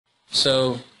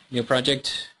So, new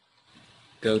project,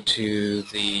 go to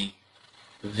the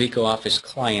Vico Office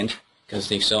client, because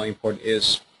the Excel import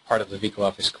is part of the Vico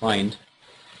Office client,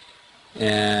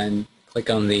 and click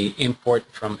on the Import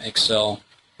from Excel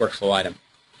workflow item.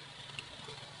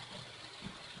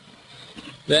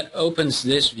 That opens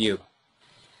this view.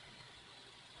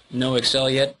 No Excel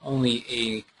yet, only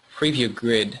a preview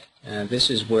grid. This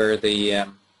is where the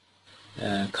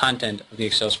content of the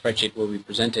Excel spreadsheet will be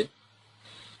presented.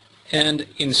 And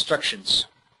instructions.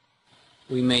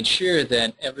 We made sure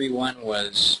that everyone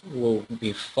will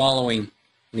be following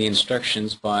the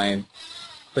instructions by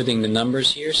putting the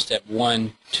numbers here, step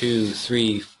 1, 2,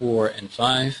 3, 4, and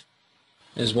 5,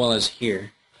 as well as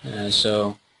here.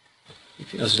 So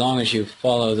as long as you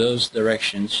follow those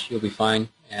directions, you'll be fine,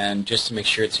 and just to make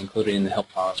sure it's included in the help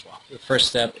file as well. The first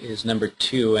step is number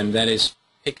 2, and that is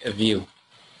pick a view.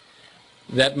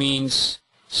 That means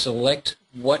select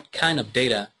what kind of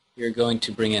data you're going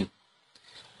to bring in.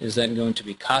 Is that going to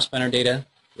be cost planner data,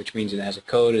 which means it has a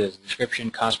code, it has a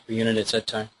description, cost per unit,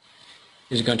 etc.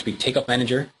 Is it going to be takeoff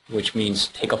manager, which means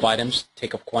takeoff items,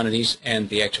 takeoff quantities, and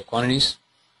the actual quantities?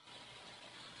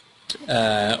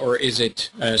 Or is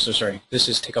it, this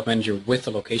is takeoff manager with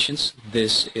the locations.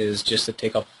 This is just the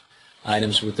takeoff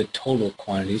items with the total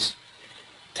quantities.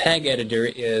 Tag editor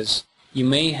is, you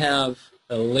may have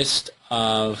a list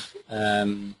of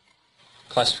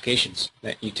classifications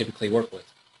that you typically work with,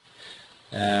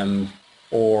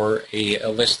 or a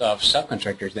list of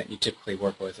subcontractors that you typically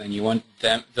work with, and you want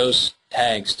those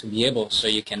tags to be able so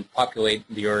you can populate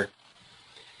your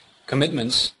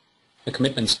commitments, the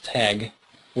commitments tag,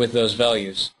 with those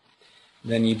values.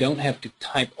 Then you don't have to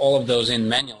type all of those in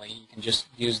manually. You can just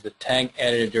use the tag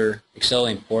editor Excel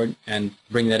import and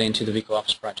bring that into the Vico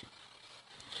Office project.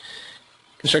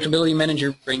 Constructability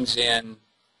manager brings in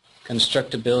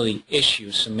constructability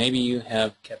issues. So maybe you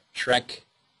have kept track,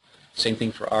 same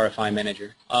thing for RFI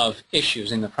manager, of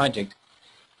issues in the project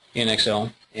in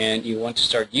Excel, and you want to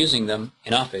start using them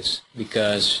in Office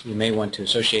because you may want to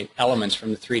associate elements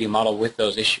from the 3D model with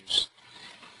those issues.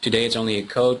 Today it's only a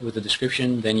code with a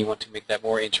description, then you want to make that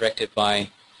more interactive by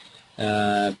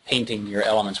painting your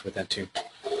elements with that too.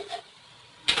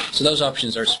 So those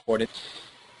options are supported.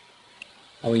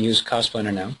 I will use Cost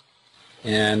Planner now,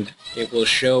 and it will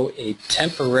show a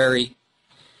temporary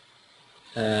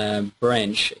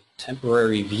branch, a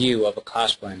temporary view of a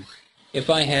cost planner. If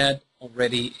I had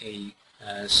already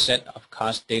a set of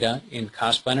cost data in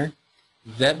Cost Planner,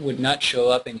 that would not show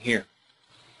up in here.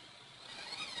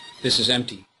 This is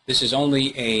empty. This is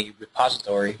only a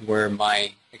repository where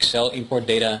my Excel import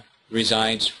data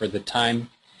resides for the time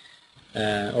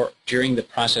or during the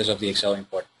process of the Excel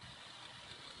import.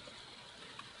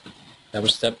 That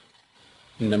was step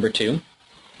number 2.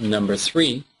 Number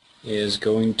 3 is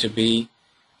going to be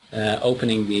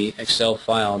opening the Excel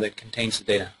file that contains the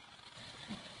data.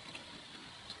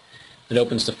 It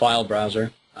opens the file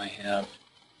browser. I have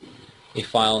a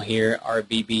file here,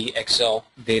 RBB Excel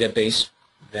database,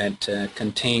 that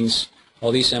contains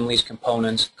all the assemblies,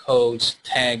 components, codes,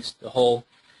 tags, the whole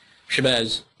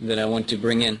shebaz that I want to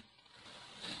bring in.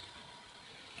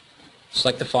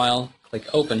 Select the file, click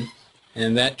Open,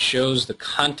 and that shows the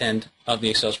content of the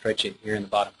Excel spreadsheet here in the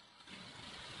bottom.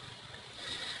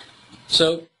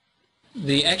 So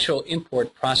the actual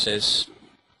import process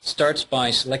starts by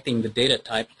selecting the data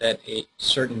type that a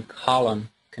certain column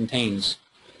contains.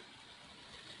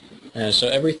 So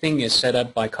everything is set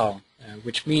up by column,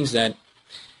 which means that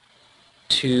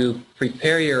to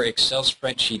prepare your Excel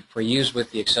spreadsheet for use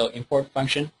with the Excel import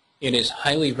function, it is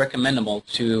highly recommendable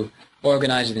to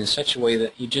organize it in such a way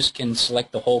that you just can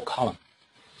select the whole column.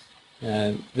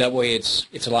 That way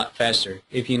it's a lot faster.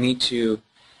 If you need to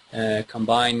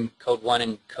combine code 1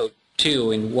 and code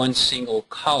 2 in one single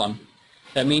column,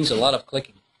 that means a lot of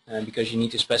clicking because you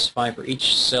need to specify for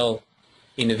each cell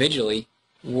individually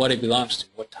what it belongs to,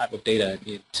 what type of data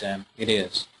it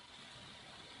is.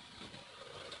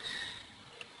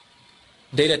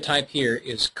 Data type here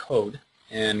is code,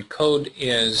 and code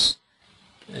is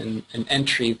an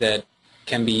entry that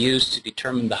can be used to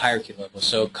determine the hierarchy level.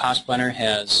 So Cost Planner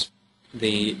has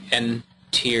the N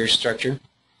tier structure,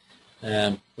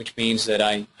 which means that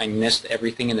I nest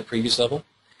everything in the previous level,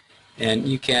 and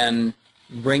you can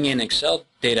bring in Excel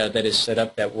data that is set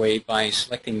up that way by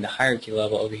selecting the hierarchy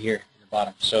level over here in the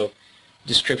bottom. So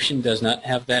description does not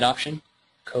have that option,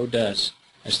 code does.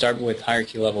 I start with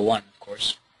hierarchy level 1, of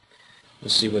course. We'll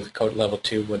see with code level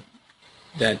 2 what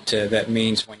that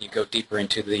means when you go deeper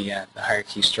into the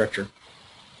hierarchy structure.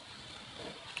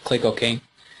 Click OK.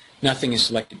 Nothing is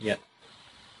selected yet.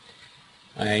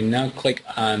 I now click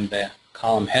on the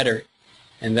column header,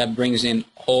 and that brings in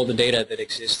all the data that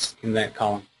exists in that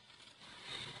column,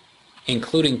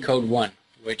 including code 1,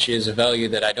 which is a value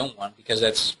that I don't want because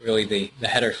that's really the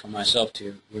header for myself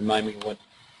to remind me what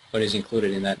is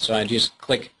included in that. So I just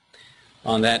click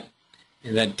on that,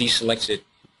 and that deselects it,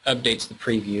 updates the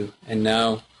preview, and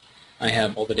now I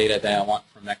have all the data that I want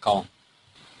from that column.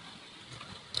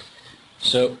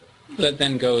 So that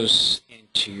then goes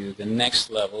into the next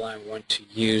level. I want to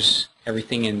use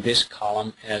everything in this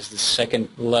column as the second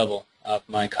level of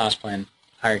my cost plan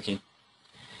hierarchy.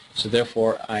 So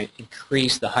therefore, I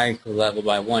increase the hierarchy level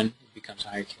by 1. It becomes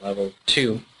hierarchy level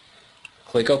 2.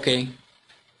 Click OK.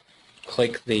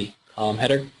 Click the column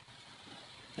header.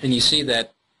 And you see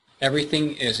that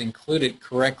everything is included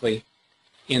correctly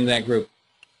in that group.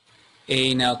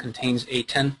 A now contains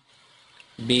A10.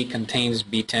 B contains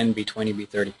B10, B20,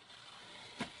 B30.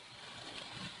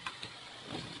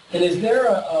 And is there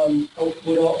a,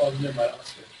 never mind,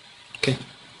 Okay.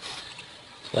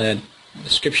 So I add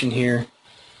description here,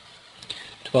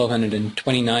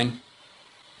 1229.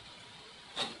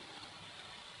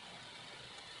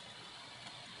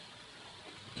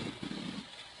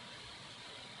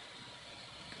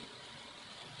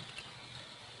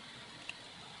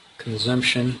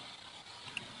 Consumption.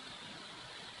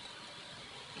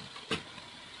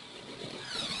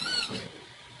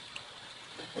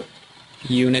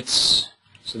 Units,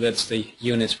 so that's the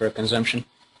units for consumption.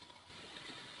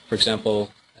 For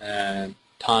example,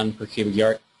 ton per cubic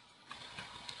yard.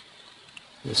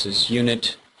 This is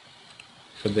unit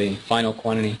for the final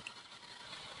quantity.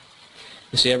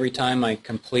 You see, every time I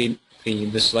complete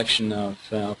the selection of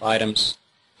items,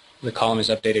 the column is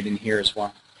updated in here as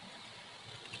well.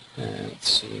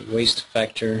 Let's see, waste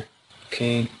factor,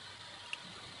 okay.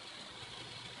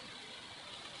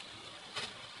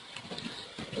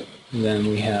 And then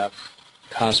we have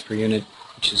cost per unit,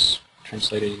 which is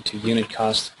translated into unit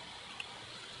cost.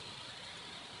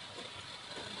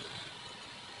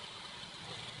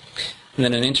 And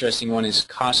then an interesting one is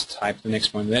cost type, the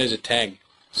next one. That is a tag.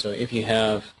 So if you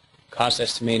have cost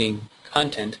estimating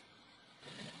content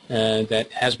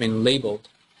that has been labeled,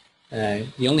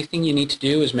 the only thing you need to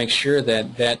do is make sure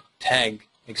that that tag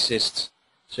exists.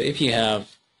 So if you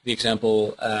have the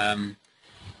example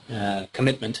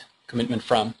commitment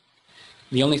from,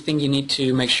 the only thing you need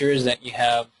to make sure is that you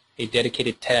have a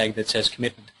dedicated tag that says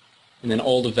commitment. And then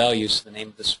all the values, the name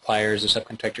of the suppliers, the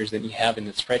subcontractors that you have in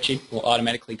the spreadsheet will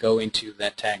automatically go into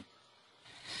that tag.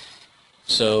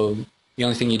 So the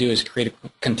only thing you do is create a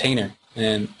container,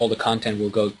 and all the content will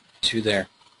go to there.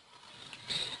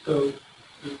 So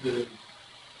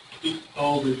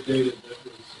all the data that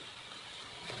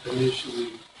was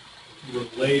initially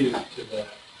related to that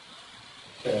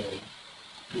tag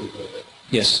will go there?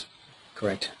 Yes.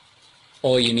 Correct.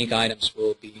 All unique items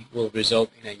will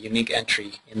result in a unique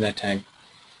entry in that tag,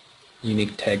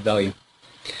 unique tag value.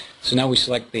 So now we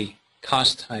select the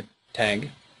cost type tag,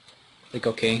 click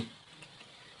OK,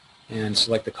 and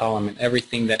select the column, and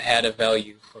everything that had a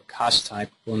value for cost type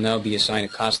will now be assigned a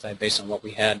cost type based on what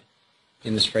we had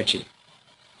in the spreadsheet.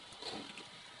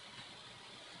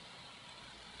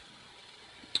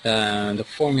 The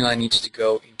formula needs to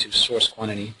go into source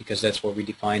quantity because that's where we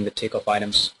define the takeoff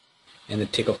items and the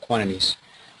takeoff quantities.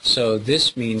 So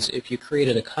this means if you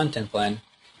created a content plan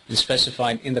and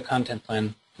specified in the content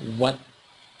plan what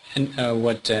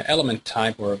element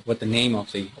type or what the name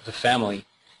of the family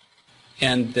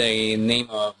and the name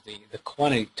of the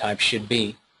quantity type should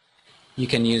be, you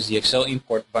can use the Excel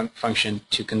import function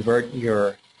to convert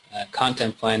your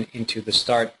content plan into the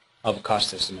start of a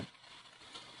cost estimate.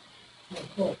 Oh,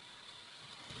 cool.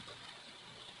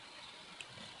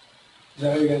 Is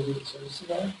that how you guys do the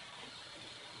services on?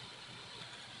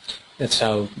 That's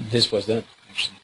how this was done, actually.